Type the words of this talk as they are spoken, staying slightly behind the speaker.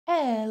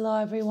Hello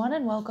everyone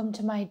and welcome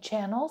to my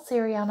channel,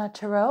 Siriana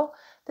Tarot.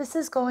 This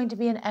is going to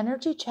be an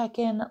energy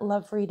check-in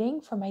love reading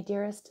for my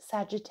dearest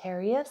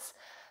Sagittarius.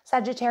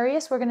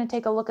 Sagittarius, we're going to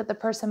take a look at the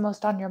person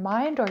most on your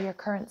mind or your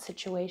current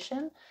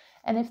situation.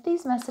 And if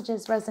these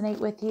messages resonate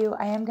with you,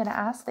 I am going to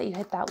ask that you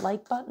hit that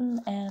like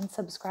button and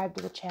subscribe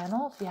to the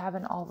channel if you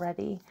haven't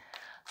already.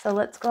 So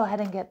let's go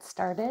ahead and get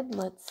started.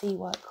 Let's see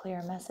what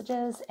clear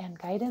messages and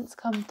guidance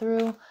come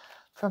through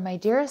for my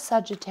dearest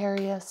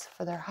Sagittarius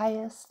for their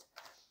highest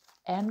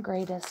and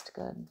greatest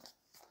good.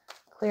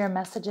 Clear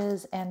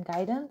messages and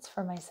guidance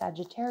for my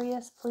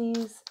Sagittarius,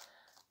 please,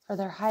 for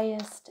their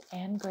highest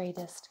and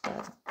greatest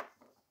good.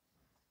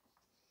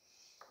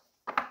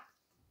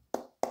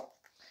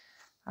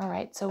 All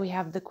right, so we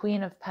have the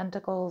Queen of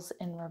Pentacles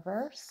in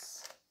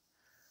reverse,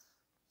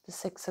 the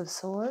Six of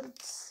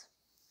Swords,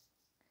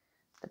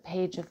 the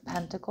Page of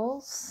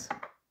Pentacles,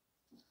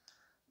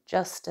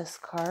 Justice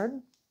card,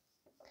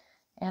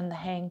 and the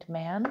Hanged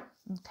Man.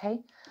 Okay,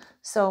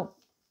 so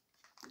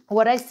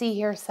what I see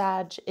here,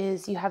 Sag,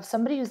 is you have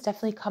somebody who's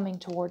definitely coming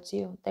towards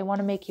you. They want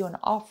to make you an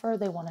offer.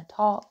 They want to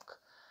talk.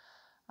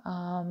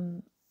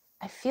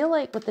 I feel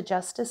like with the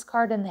Justice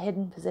card in the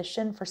hidden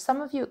position, for some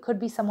of you, it could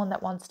be someone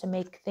that wants to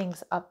make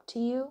things up to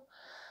you.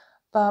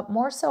 But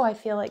more so, I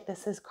feel like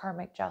this is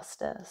karmic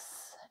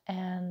justice.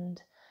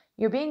 And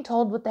you're being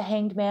told with the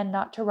Hanged Man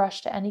not to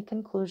rush to any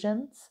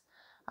conclusions.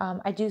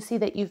 I do see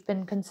that you've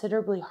been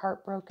considerably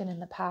heartbroken in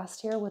the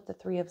past here with the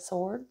Three of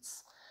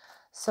Swords.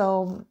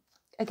 So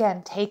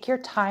again, take your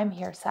time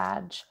here,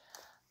 Sag.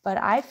 But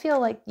I feel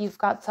like you've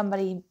got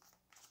somebody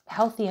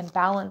healthy and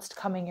balanced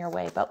coming your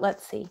way. But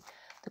let's see.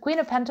 The Queen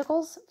of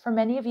Pentacles, for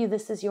many of you,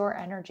 this is your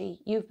energy.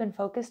 You've been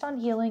focused on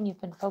healing.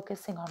 You've been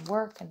focusing on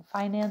work and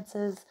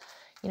finances.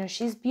 You know,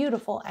 she's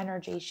beautiful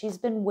energy. She's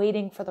been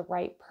waiting for the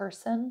right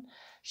person.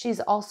 She's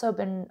also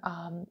been,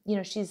 you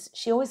know,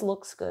 she always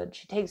looks good.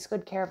 She takes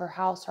good care of her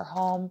house, her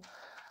home.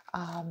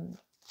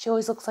 She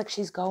always looks like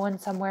she's going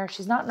somewhere.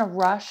 She's not in a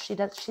rush. She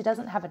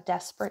doesn't have a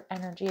desperate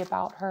energy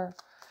about her.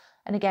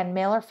 And again,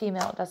 male or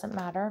female, it doesn't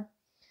matter.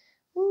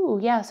 Ooh,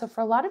 yeah. So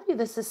for a lot of you,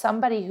 this is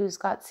somebody who's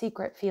got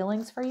secret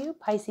feelings for you.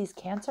 Pisces,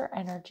 Cancer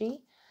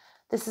energy.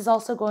 This is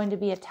also going to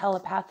be a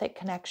telepathic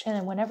connection.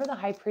 And whenever the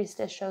High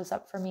Priestess shows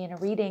up for me in a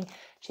reading,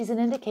 she's an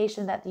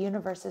indication that the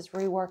universe is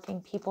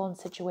reworking people and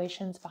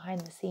situations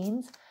behind the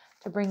scenes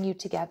to bring you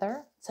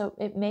together. So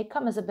it may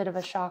come as a bit of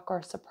a shock or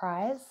a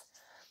surprise.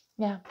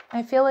 Yeah,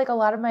 I feel like a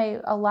lot of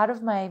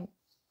my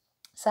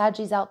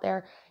Saggies out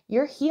there,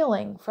 you're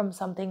healing from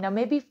something. Now,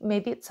 maybe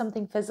it's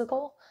something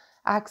physical,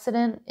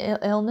 accident,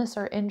 illness,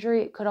 or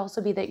injury. It could also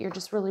be that you're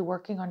just really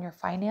working on your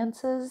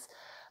finances.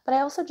 But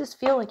I also just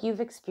feel like you've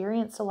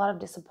experienced a lot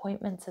of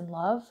disappointments in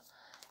love.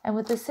 And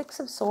with the Six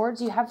of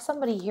Swords, you have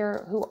somebody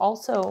here who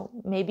also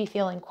may be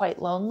feeling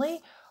quite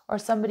lonely, or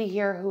somebody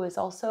here who is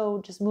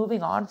also just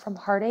moving on from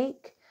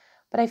heartache.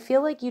 But I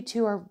feel like you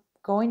two are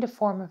going to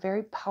form a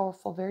very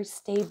powerful, very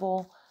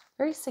stable,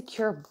 very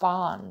secure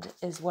bond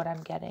is what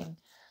I'm getting.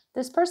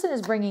 This person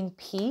is bringing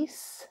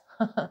peace.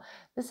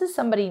 This is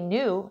somebody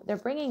new. They're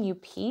bringing you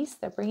peace.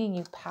 They're bringing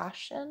you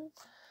passion.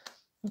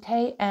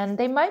 Okay, and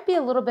they might be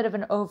a little bit of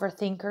an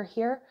overthinker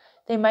here.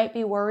 They might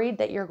be worried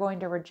that you're going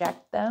to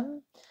reject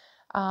them.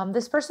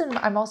 This person,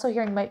 I'm also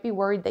hearing, might be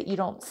worried that you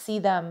don't see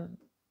them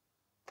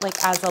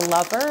like as a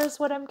lover is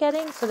what I'm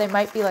getting. So they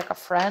might be like a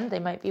friend. They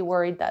might be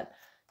worried that,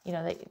 you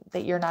know,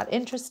 that you're not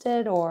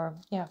interested, or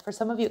yeah, for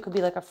some of you, it could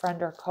be like a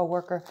friend or a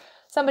coworker,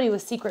 somebody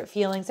with secret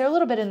feelings. They're a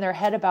little bit in their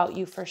head about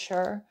you for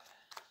sure.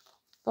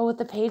 But with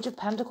the Page of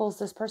Pentacles,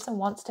 this person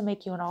wants to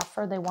make you an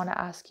offer. They want to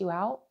ask you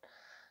out.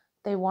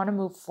 They want to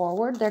move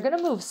forward. They're going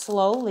to move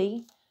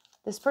slowly.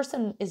 This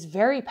person is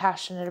very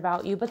passionate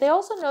about you, but they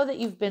also know that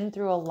you've been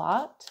through a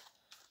lot.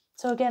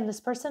 So again, this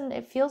person,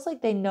 it feels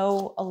like they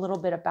know a little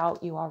bit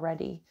about you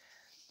already.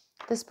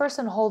 This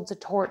person holds a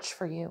torch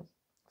for you.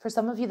 For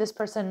some of you, this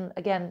person,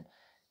 again,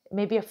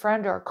 maybe a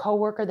friend or a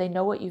coworker, they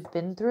know what you've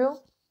been through.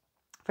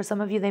 For some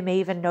of you, they may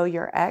even know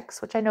your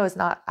ex, which I know is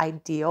not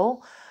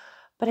ideal.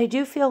 But I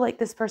do feel like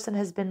this person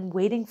has been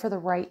waiting for the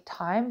right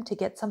time to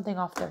get something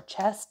off their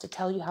chest, to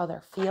tell you how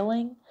they're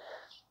feeling.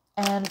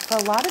 And for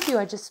a lot of you,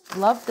 I just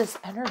love this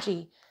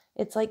energy.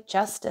 It's like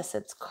justice.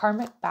 It's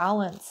karmic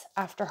balance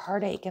after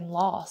heartache and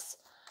loss.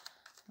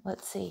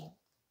 Let's see.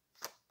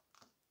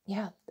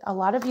 Yeah, a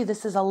lot of you,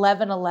 this is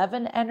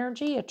 1111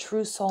 energy, a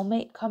true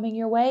soulmate coming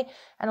your way.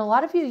 And a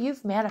lot of you,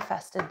 you've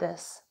manifested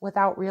this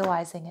without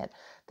realizing it.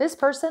 This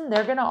person,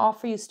 they're going to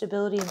offer you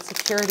stability and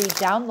security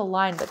down the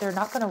line, but they're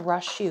not going to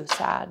rush you,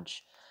 Sag.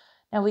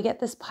 Now we get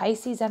this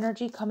Pisces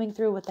energy coming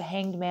through with the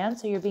Hanged Man.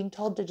 So you're being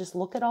told to just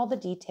look at all the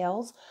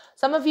details.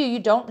 Some of you, you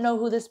don't know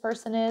who this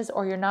person is,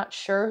 or you're not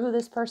sure who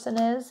this person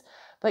is.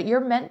 But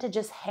you're meant to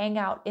just hang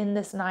out in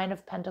this Nine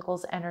of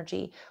Pentacles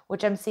energy,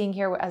 which I'm seeing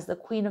here as the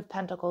Queen of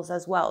Pentacles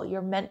as well.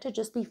 You're meant to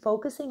just be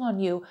focusing on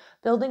you,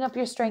 building up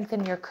your strength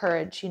and your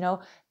courage, you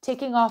know,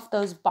 ticking off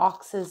those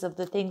boxes of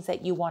the things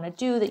that you want to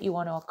do, that you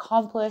want to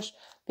accomplish,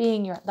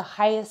 being the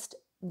highest,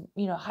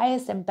 you know,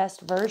 highest and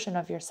best version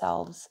of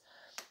yourselves.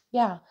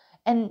 Yeah.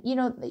 And, you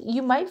know,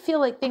 you might feel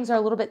like things are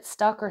a little bit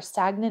stuck or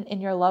stagnant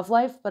in your love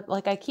life, but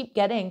like I keep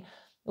getting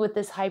with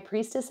this high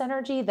priestess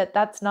energy,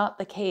 that's not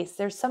the case.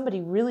 There's somebody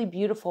really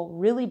beautiful,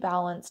 really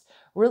balanced,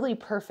 really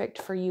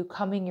perfect for you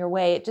coming your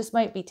way. It just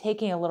might be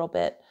taking a little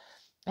bit.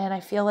 And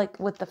I feel like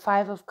with the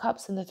 5 of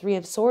Cups and the 3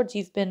 of Swords,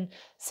 you've been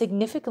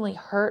significantly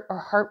hurt or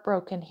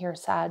heartbroken here,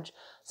 Sag.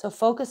 So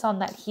focus on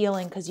that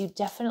healing, because you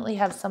definitely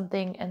have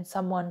something and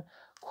someone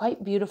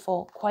quite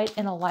beautiful, quite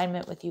in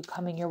alignment with you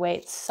coming your way.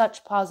 It's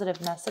such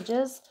positive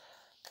messages.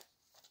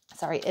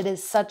 Sorry, it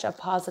is such a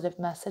positive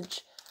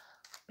message.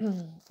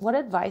 What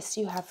advice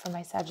do you have for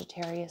my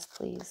Sagittarius,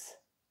 please?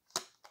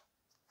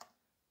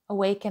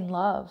 Awaken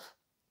love.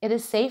 It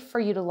is safe for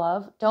you to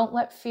love. Don't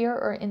let fear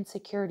or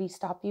insecurity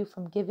stop you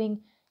from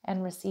giving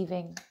and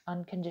receiving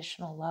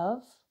unconditional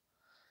love,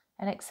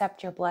 and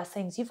accept your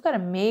blessings. You've got a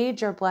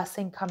major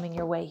blessing coming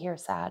your way here,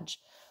 Sag.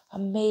 A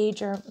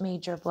major,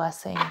 major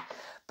blessing.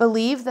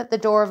 Believe that the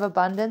door of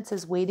abundance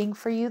is waiting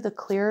for you. The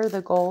clearer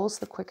the goals,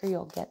 the quicker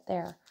you'll get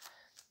there.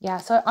 Yeah,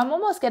 so I'm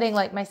almost getting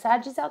like my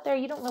Saggies out there,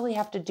 you don't really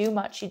have to do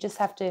much. You just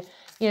have to,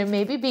 you know,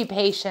 maybe be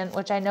patient,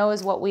 which I know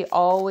is what we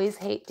always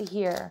hate to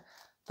hear,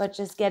 but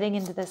just getting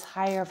into this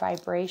higher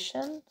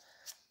vibration,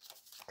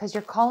 because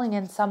you're calling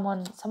in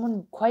someone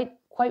quite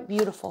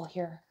beautiful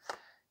here.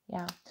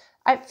 Yeah.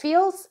 It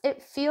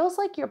feels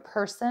like your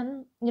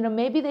person, you know,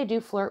 maybe they do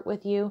flirt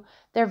with you.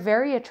 They're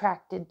very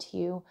attracted to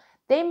you.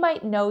 They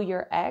might know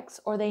your ex,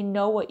 or they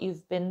know what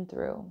you've been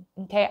through.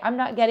 Okay. I'm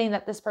not getting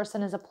that this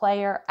person is a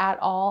player at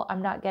all.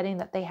 I'm not getting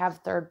that they have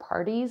third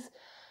parties.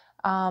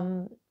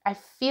 I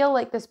feel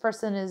like this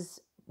person is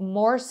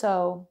more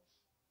so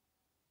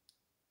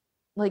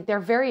like they're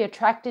very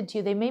attracted to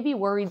you. They may be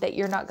worried that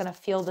you're not going to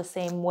feel the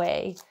same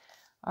way.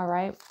 All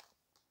right.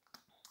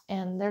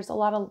 And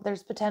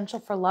there's potential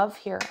for love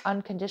here,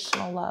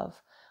 unconditional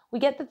love. We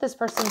get that this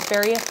person's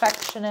very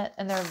affectionate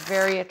and they're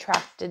very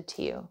attracted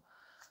to you.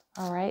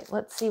 All right,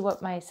 let's see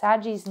what my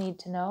Saggies need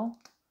to know.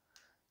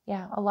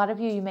 Yeah, a lot of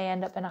you may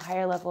end up in a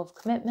higher level of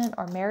commitment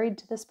or married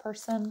to this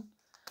person.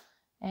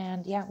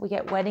 And yeah, we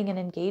get wedding and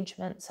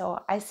engagement.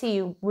 So I see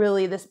you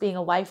really this being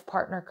a life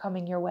partner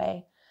coming your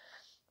way.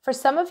 For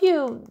some of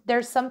you,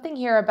 there's something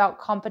here about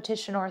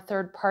competition or a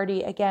third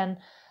party. Again,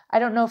 I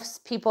don't know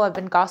if people have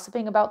been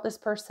gossiping about this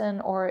person,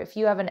 or if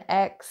you have an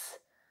ex.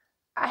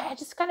 I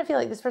just kind of feel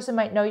like this person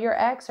might know your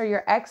ex, or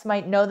your ex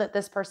might know that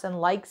this person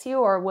likes you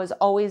or was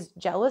always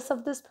jealous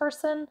of this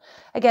person.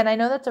 Again, I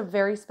know that's a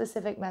very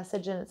specific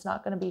message and it's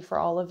not going to be for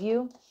all of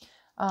you.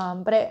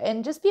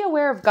 And just be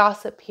aware of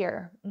gossip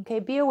here. Okay.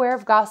 Be aware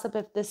of gossip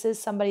if this is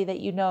somebody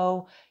that you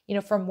know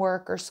from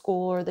work or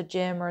school or the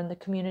gym or in the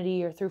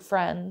community or through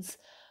friends.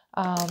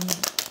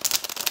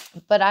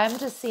 But I'm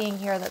just seeing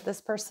here that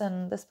this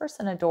person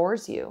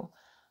adores you.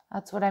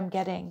 That's what I'm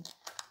getting.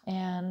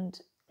 And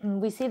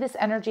we see this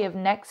energy of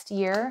next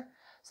year.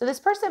 So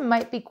this person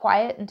might be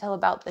quiet until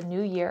about the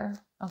new year.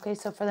 Okay,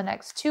 so for the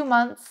next 2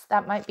 months,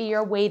 that might be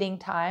your waiting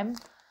time.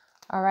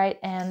 All right,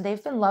 and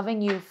they've been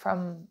loving you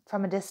from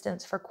a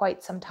distance for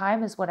quite some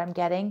time is what I'm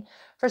getting.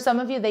 For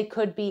some of you, they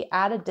could be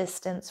at a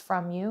distance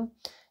from you.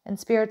 And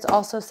Spirit's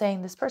also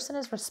saying this person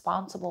is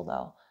responsible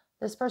though.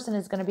 This person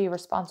is going to be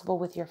responsible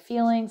with your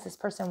feelings. This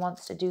person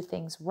wants to do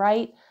things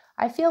right.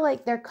 I feel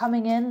like they're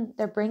coming in,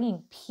 they're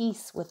bringing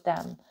peace with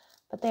them,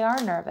 but they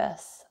are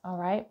nervous, all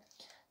right?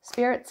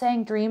 Spirit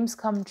saying dreams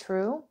come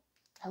true.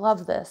 I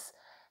love this.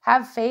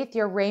 Have faith,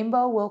 your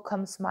rainbow will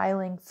come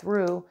smiling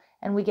through,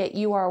 and we get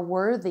you are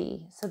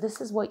worthy. So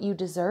this is what you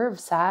deserve,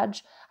 Sag.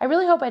 I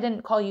really hope I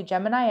didn't call you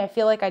Gemini. I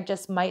feel like I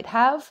just might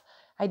have.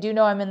 I do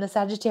know I'm in the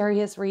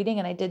Sagittarius reading,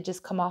 and I did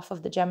just come off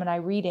of the Gemini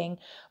reading,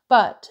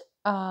 but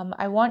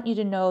I want you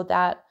to know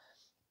that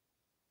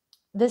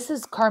this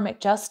is karmic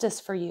justice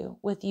for you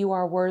with you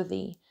are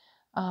worthy.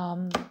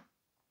 And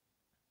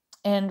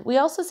we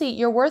also see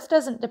your worth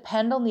doesn't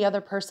depend on the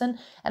other person.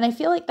 And I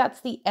feel like that's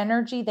the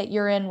energy that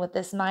you're in with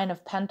this 9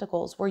 of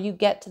Pentacles, where you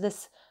get to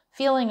this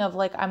feeling of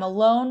like, I'm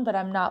alone, but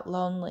I'm not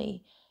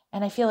lonely.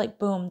 And I feel like,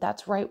 boom,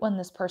 that's right when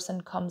this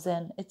person comes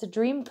in. It's a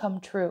dream come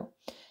true.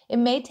 It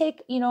may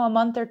take, a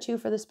month or 2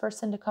 for this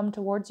person to come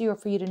towards you or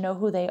for you to know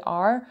who they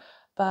are.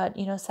 But,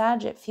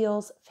 Sag, it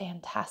feels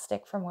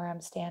fantastic from where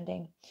I'm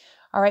standing.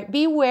 All right,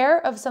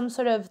 beware of some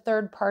sort of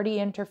third-party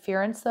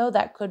interference, though.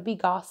 That could be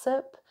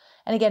gossip.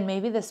 And again,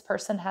 maybe this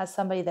person has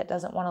somebody that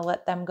doesn't want to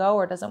let them go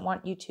or doesn't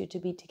want you two to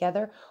be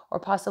together, or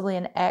possibly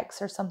an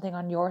ex or something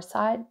on your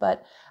side.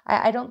 But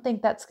I don't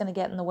think that's going to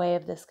get in the way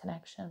of this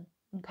connection,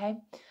 okay?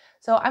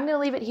 So I'm going to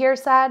leave it here,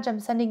 Sag.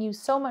 I'm sending you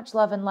so much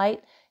love and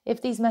light.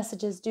 If these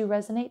messages do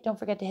resonate, don't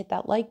forget to hit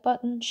that like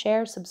button,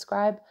 share,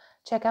 subscribe.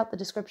 Check out the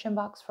description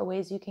box for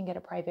ways you can get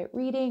a private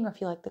reading, or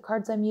if you like the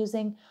cards I'm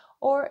using,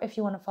 or if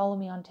you want to follow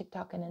me on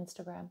TikTok and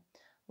Instagram.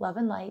 Love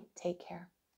and light. Take care.